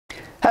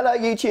Hello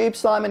YouTube,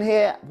 Simon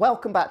here.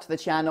 Welcome back to the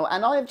channel,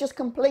 and I have just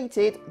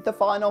completed the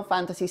Final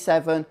Fantasy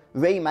VII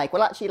Remake.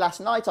 Well, actually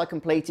last night I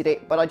completed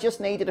it, but I just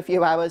needed a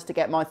few hours to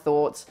get my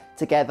thoughts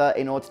together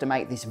in order to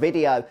make this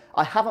video.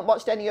 I haven't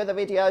watched any other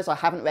videos, I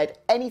haven't read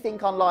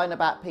anything online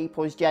about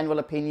people's general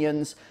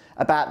opinions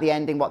about the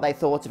ending, what they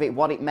thought of it,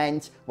 what it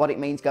meant, what it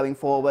means going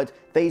forward.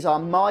 These are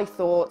my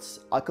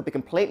thoughts. I could be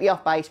completely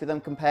off base with them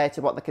compared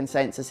to what the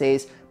consensus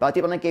is, but I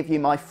did want to give you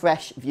my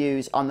fresh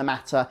views on the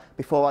matter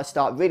before I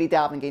start really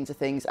delving into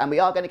things. And we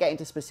are going to get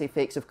into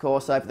specifics, of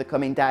course, over the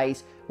coming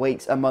days,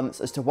 weeks and months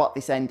as to what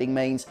this ending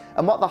means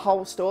and what the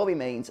whole story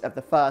means of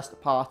the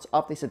first part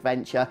of this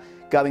adventure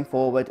going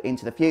forward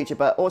into the future.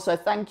 But also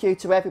thank you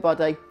to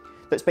everybody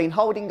that's been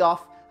holding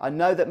off. I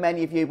know that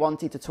many of you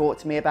wanted to talk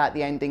to me about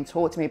the ending,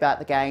 talk to me about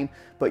the game,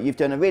 but you've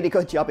done a really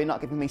good job in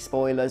not giving me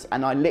spoilers,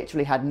 and I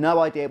literally had no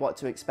idea what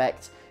to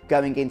expect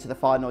going into the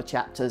final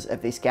chapters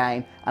of this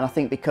game, and I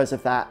think because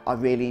of that I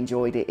really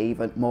enjoyed it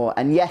even more.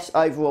 And yes,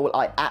 overall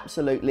I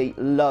absolutely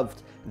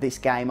loved this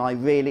game. I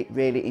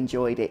really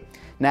enjoyed it.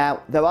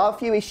 Now there are a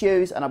few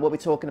issues, and I will be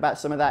talking about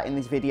some of that in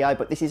this video,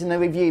 but this isn't a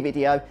review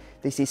video.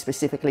 This is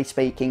specifically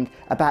speaking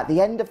about the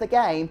end of the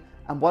game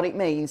and what it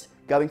means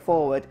going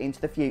forward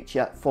into the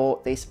future for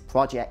this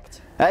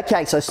project.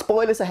 Okay, so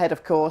spoilers ahead,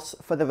 of course,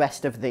 for the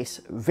rest of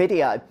this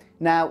video.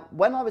 Now,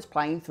 when I was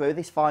playing through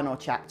this final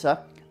chapter,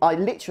 I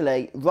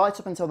literally, right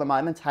up until the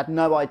moment, had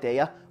no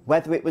idea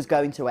whether it was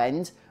going to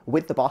end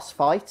with the boss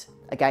fight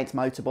against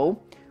Motorball,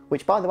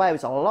 which, by the way,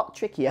 was a lot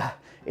trickier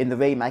in the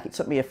remake. It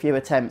took me a few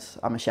attempts,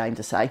 I'm ashamed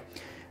to say.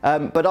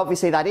 But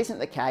obviously that isn't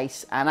the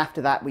case, and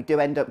after that we do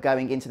end up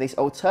going into this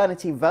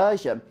alternative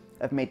version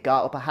of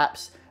Midgard, or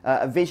perhaps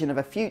a vision of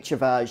a future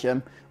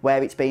version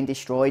where it's been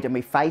destroyed and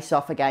we face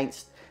off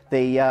against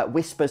the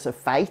Whispers of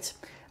Fate.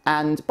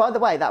 And by the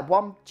way, that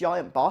one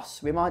giant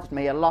boss reminded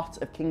me a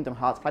lot of Kingdom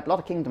Hearts. I played a lot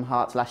of Kingdom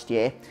Hearts last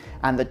year,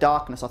 and the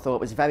darkness I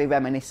thought was very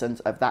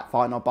reminiscent of that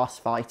final boss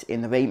fight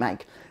in the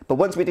remake. But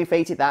once we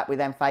defeated that, we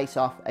then face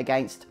off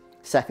against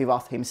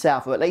Sephiroth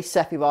himself, or at least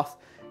Sephiroth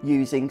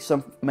using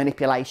some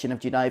manipulation of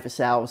Genova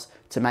cells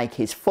to make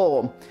his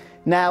form.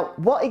 Now,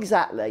 what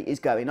exactly is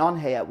going on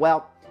here?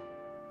 Well,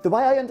 the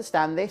way I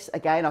understand this,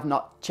 again, I've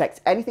not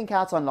checked anything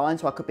out online,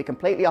 so I could be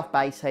completely off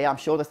base here. I'm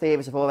sure the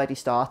theories have already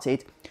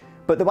started.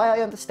 But the way I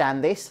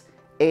understand this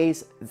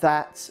is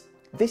that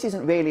this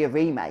isn't really a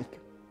remake,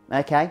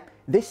 okay?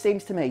 This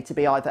seems to me to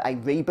be either a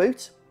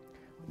reboot,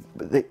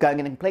 going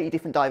in a completely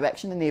different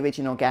direction than the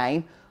original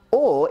game,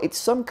 or it's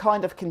some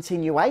kind of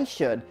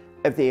continuation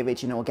of the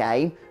original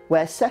game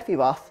where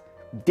Sephiroth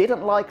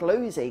didn't like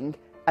losing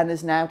and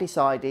has now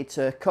decided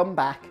to come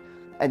back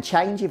and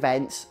change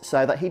events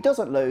so that he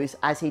doesn't lose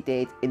as he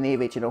did in the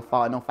original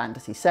Final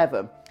Fantasy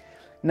VII.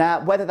 Now,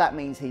 whether that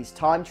means he's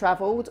time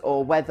travelled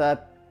or whether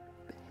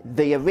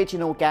the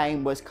original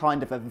game was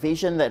kind of a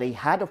vision that he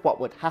had of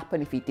what would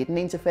happen if he didn't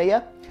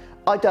interfere,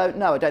 I don't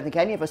know. I don't think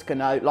any of us can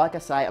know. Like I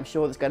say, I'm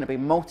sure there's going to be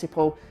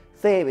multiple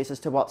theories as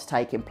to what's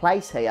taking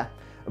place here.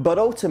 But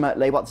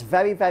ultimately, what's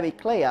very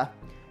clear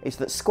is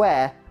that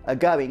Square are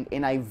going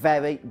in a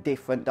very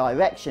different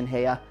direction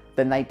here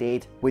than they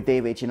did with the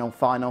original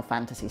Final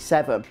Fantasy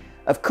VII.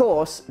 Of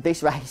course,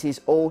 this raises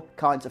all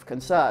kinds of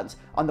concerns.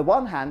 On the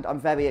one hand, I'm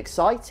very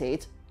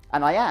excited,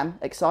 and I am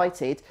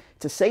excited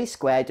to see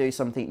Square do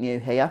something new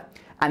here,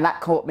 and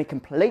that caught me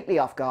completely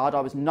off guard. I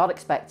was not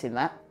expecting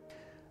that.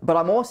 But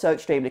I'm also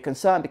extremely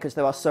concerned because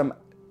there are some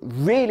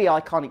really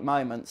iconic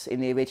moments in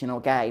the original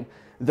game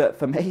that,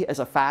 for me as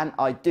a fan,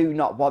 I do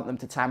not want them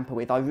to tamper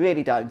with. I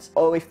really don't.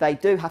 Or if they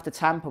do have to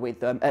tamper with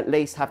them, at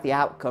least have the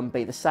outcome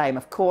be the same.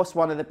 Of course,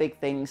 one of the big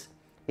things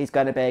is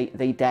going to be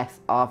the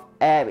death of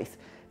Aerith.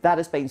 That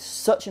has been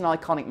such an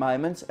iconic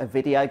moment of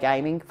video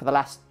gaming for the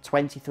last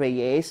 23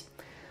 years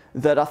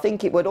that I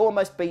think it would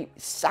almost be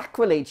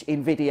sacrilege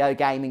in video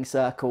gaming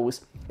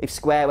circles if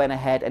Square went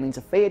ahead and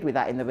interfered with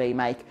that in the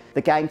remake.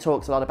 The game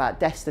talks a lot about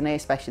destiny,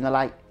 especially in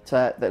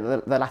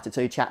the latter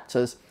two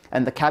chapters,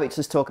 and the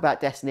characters talk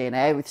about destiny, and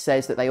Aerith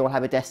says that they all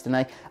have a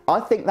destiny. I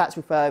think that's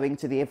referring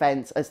to the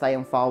events as they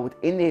unfold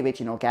in the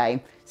original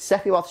game.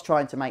 Sephiroth's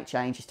trying to make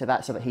changes to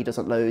that so that he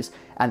doesn't lose,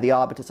 and the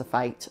Arbiters of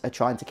Fate are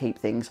trying to keep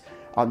things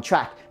on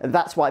track. And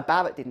that's why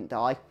Barrett didn't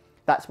die.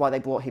 That's why they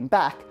brought him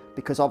back,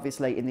 because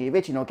obviously in the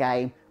original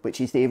game, which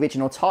is the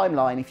original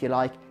timeline if you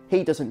like,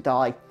 he doesn't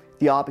die.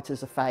 The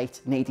Arbiters of Fate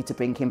needed to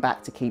bring him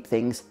back to keep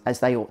things as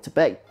they ought to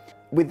be.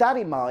 With that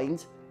in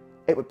mind,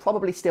 it would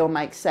probably still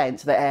make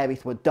sense that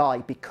Aerith would die.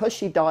 Because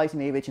she dies in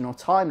the original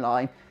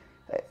timeline,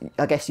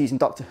 I guess using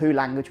Doctor Who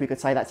language we could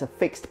say that's a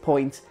fixed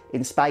point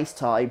in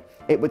space-time.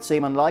 It would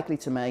seem unlikely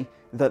to me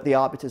that the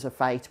Arbiters of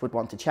Fate would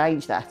want to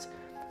change that.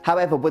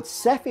 However, would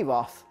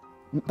Sephiroth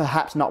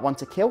perhaps not want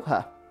to kill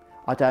her?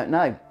 I don't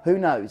know. Who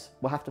knows?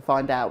 We'll have to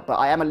find out. But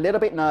I am a little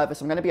bit nervous,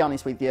 I'm going to be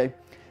honest with you,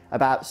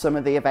 about some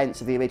of the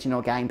events of the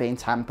original game being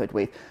tampered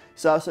with.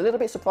 So I was a little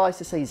bit surprised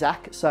to see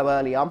Zack so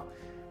early on.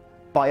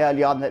 By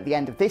early on at the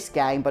end of this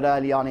game, but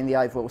early on in the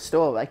overall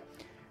story.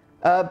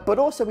 But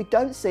also we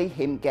don't see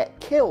him get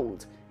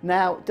killed.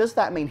 Now, does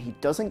that mean he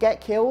doesn't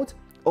get killed?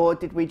 Or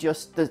did we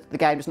just, the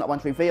game does not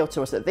want to reveal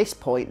to us at this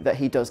point that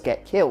he does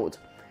get killed?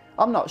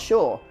 I'm not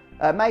sure.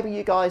 Maybe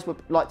you guys would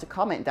like to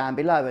comment down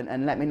below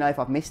and let me know if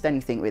I've missed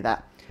anything with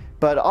that.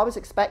 But I was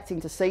expecting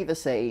to see the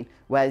scene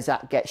where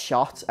Zack gets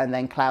shot and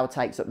then Cloud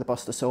takes up the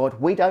Buster Sword.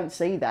 We don't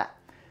see that.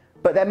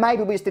 But then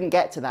maybe we just didn't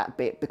get to that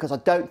bit because I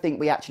don't think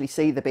we actually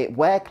see the bit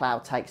where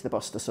Cloud takes the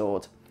Buster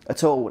Sword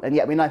at all. And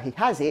yet we know he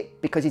has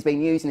it because he's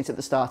been using it at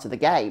the start of the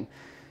game.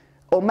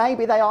 Or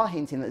maybe they are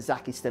hinting that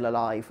Zack is still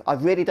alive. I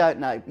really don't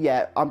know.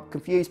 Yeah, I'm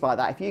confused by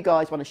that. If you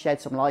guys want to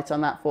shed some light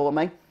on that for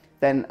me,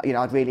 then, you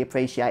know, I'd really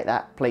appreciate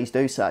that. Please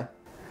do so.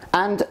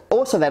 And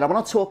also then, I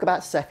want to talk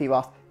about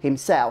Sephiroth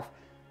himself.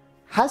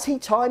 Has he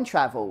time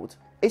travelled?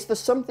 Is there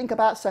something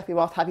about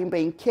Sephiroth having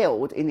been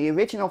killed in the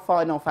original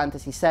Final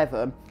Fantasy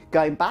VII,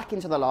 going back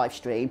into the live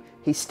stream?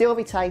 He still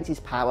retains his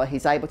power.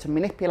 He's able to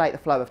manipulate the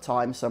flow of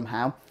time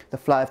somehow, the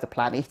flow of the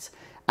planet,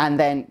 and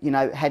then, you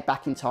know, head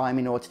back in time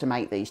in order to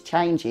make these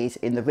changes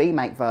in the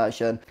remake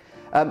version.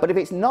 But if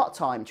it's not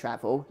time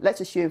travel,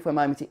 let's assume for a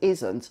moment it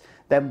isn't,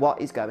 then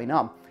what is going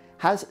on?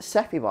 Has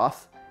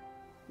Sephiroth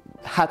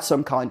had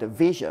some kind of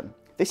vision?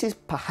 This is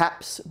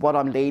perhaps what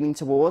I'm leaning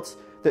towards,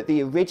 that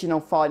the original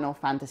Final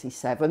Fantasy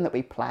VII that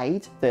we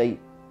played, the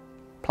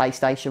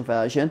PlayStation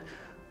version,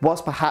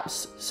 was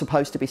perhaps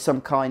supposed to be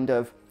some kind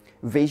of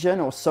vision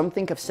or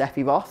something of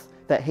Sephiroth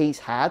that he's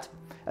had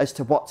as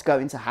to what's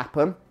going to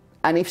happen.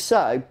 And if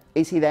so,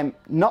 is he then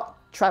not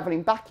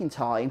travelling back in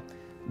time,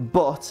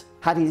 but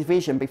had his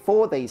vision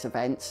before these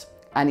events,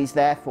 and is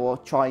therefore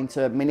trying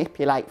to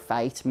manipulate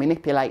fate,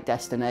 manipulate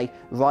destiny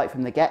right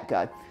from the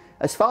get-go?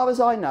 As far as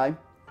I know,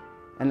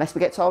 unless we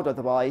get told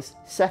otherwise,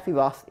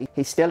 Sephiroth,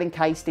 he's still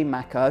encased in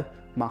Mako,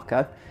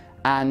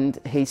 and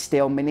he's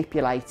still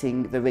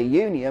manipulating the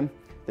reunion,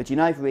 the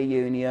Genova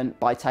reunion,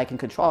 by taking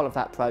control of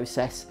that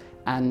process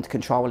and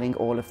controlling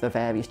all of the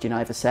various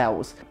Genova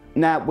cells.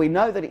 Now, we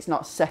know that it's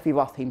not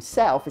Sephiroth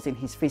himself, as in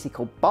his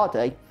physical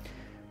body,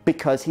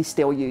 because he's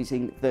still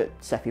using the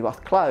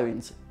Sephiroth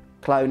clones.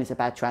 Clone is a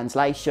bad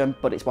translation,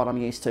 but it's what I'm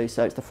used to,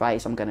 so it's the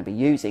phrase I'm going to be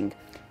using.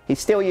 He's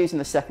still using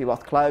the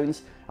Sephiroth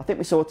clones. I think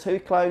we saw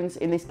 2 clones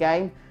in this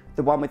game,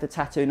 the one with the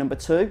tattoo number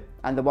 2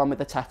 and the one with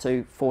the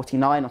tattoo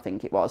 49, I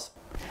think it was.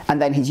 And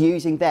then he's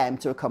using them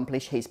to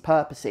accomplish his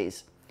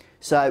purposes.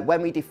 So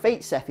when we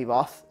defeat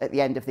Sephiroth at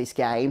the end of this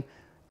game,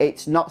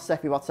 it's not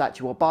Sephiroth's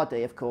actual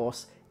body, of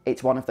course,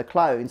 it's one of the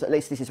clones. At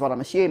least this is what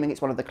I'm assuming,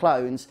 it's one of the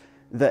clones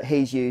that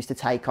he's used to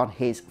take on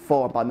his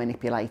form by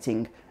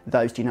manipulating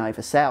those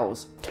Genova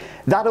cells.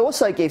 That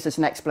also gives us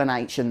an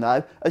explanation,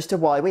 though, as to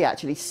why we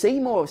actually see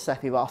more of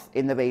Sephiroth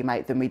in the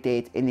remake than we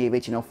did in the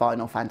original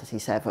Final Fantasy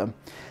VII.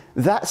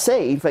 That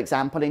scene, for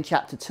example, in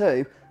Chapter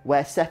 2,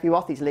 where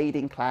Sephiroth is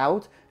leading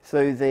Cloud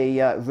through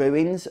the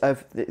ruins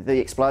of the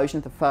explosion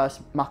of the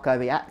first Mako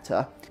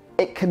reactor,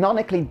 it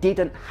canonically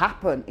didn't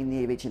happen in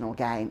the original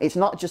game. It's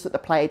not just that the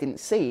player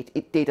didn't see it,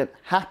 it didn't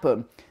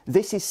happen.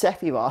 This is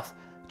Sephiroth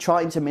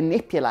trying to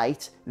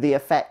manipulate the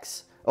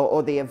effects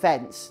or the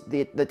events,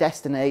 the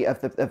destiny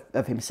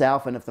of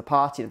himself and of the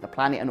party, of the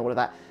planet and all of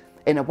that,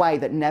 in a way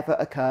that never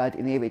occurred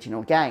in the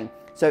original game.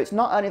 So it's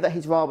not only that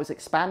his role was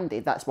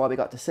expanded, that's why we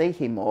got to see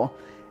him more,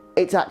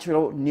 it's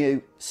actual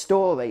new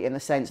story in the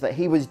sense that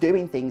he was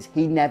doing things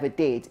he never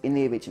did in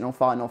the original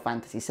Final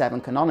Fantasy VII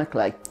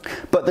canonically.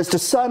 But there's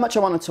just so much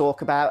I want to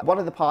talk about. One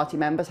of the party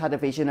members had a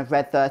vision of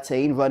Red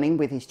 13 running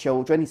with his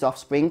children, his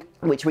offspring,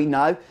 which we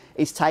know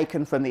is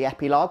taken from the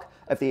epilogue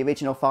of the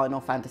original Final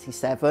Fantasy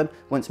VII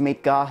once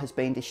Midgar has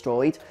been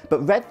destroyed.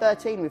 But Red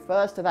 13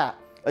 refers to that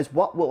as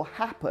what will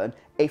happen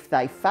if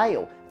they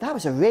fail. That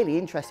was a really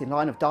interesting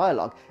line of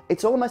dialogue.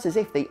 It's almost as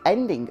if the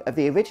ending of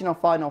the original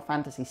Final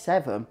Fantasy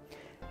VII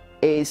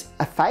is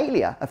a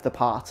failure of the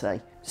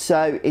party.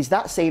 So is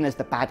that seen as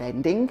the bad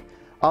ending?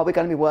 Are we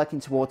going to be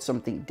working towards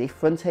something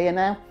different here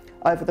now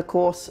over the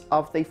course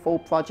of the full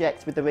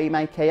project with the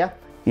remake here?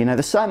 You know,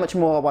 there's so much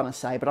more I want to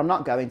say, but I'm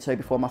not going to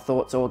before my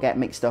thoughts all get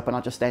mixed up and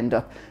I just end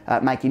up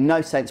making no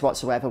sense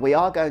whatsoever. We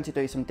are going to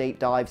do some deep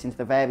dives into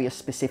the various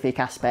specific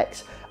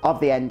aspects of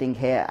the ending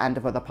here and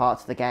of other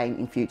parts of the game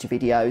in future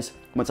videos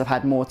once I've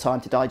had more time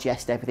to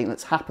digest everything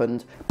that's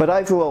happened. But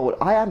overall,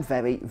 I am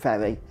very,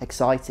 very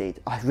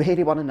excited. I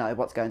really want to know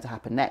what's going to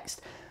happen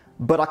next.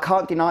 But I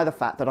can't deny the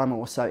fact that I'm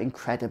also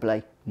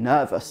incredibly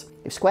nervous.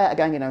 If Square are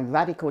going in a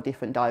radical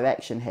different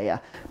direction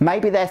here,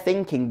 maybe their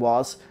thinking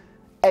was,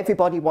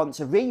 everybody wants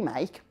a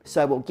remake,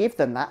 so we'll give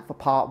them that for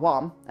part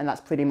 1, and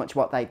that's pretty much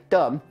what they've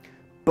done.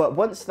 But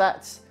once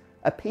that's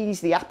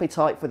appeased the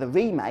appetite for the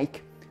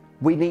remake,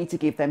 we need to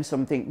give them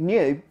something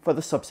new for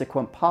the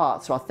subsequent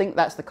parts. So I think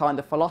that's the kind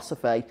of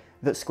philosophy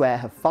that Square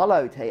have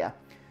followed here.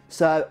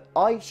 So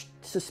I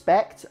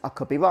suspect, I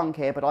could be wrong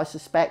here, but I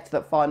suspect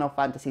that Final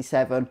Fantasy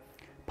VII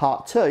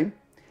Part 2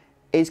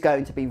 is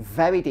going to be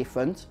very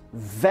different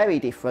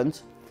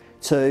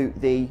to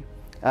the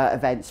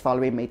events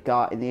following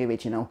Midgar in the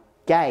original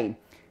game.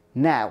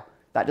 Now,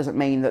 that doesn't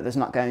mean that there's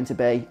not going to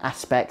be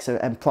aspects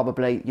and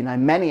probably, you know,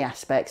 many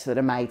aspects that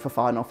are made for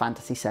Final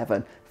Fantasy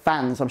VII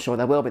fans. I'm sure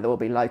there will be. There will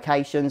be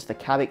locations, the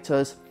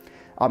characters.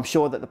 I'm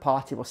sure that the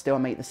party will still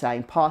meet the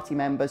same party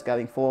members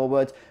going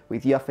forward,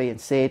 with Yuffie and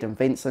Sid and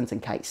Vincent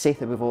and Kate Sith,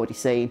 who we've already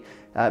seen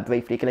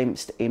briefly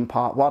glimpsed in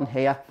part 1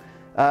 here.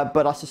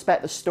 But I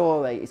suspect the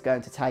story is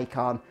going to take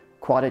on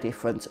quite a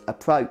different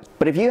approach.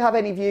 But if you have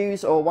any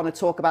views or want to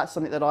talk about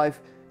something that I've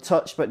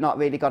touched but not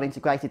really got into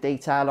greater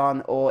detail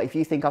on, or if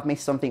you think I've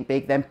missed something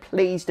big, then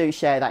please do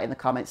share that in the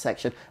comments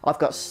section. I've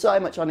got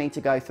so much I need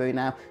to go through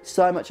now,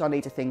 so much I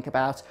need to think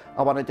about.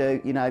 I want to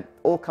do, you know,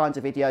 all kinds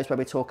of videos where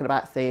we're talking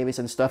about theories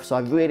and stuff, so I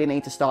really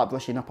need to start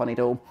brushing up on it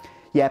all.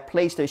 Yeah,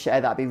 please do share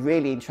that. I'd be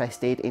really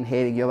interested in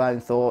hearing your own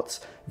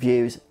thoughts,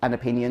 views and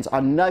opinions. I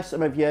know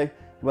some of you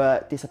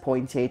were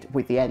disappointed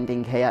with the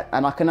ending here,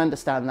 and I can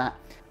understand that.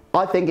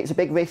 I think it's a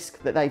big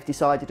risk that they've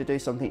decided to do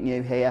something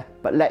new here,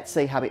 but let's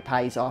see how it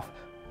pays off.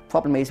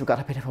 Problem is, we've got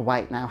a bit of a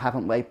wait now,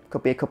 haven't we?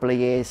 Could be a couple of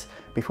years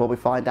before we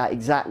find out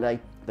exactly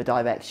the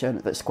direction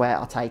that Square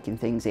are taking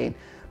things in.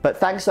 But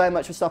thanks so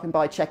much for stopping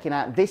by, checking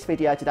out this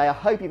video today. I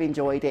hope you've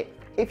enjoyed it.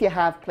 If you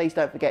have, please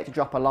don't forget to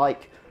drop a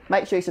like.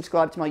 Make sure you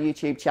subscribe to my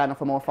YouTube channel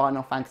for more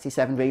Final Fantasy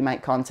VII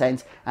Remake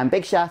content. And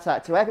big shout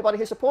out to everybody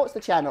who supports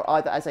the channel,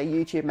 either as a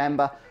YouTube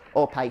member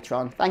or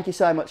patron. Thank you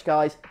so much,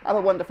 guys. Have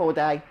a wonderful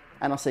day,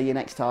 and I'll see you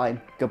next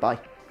time. Goodbye.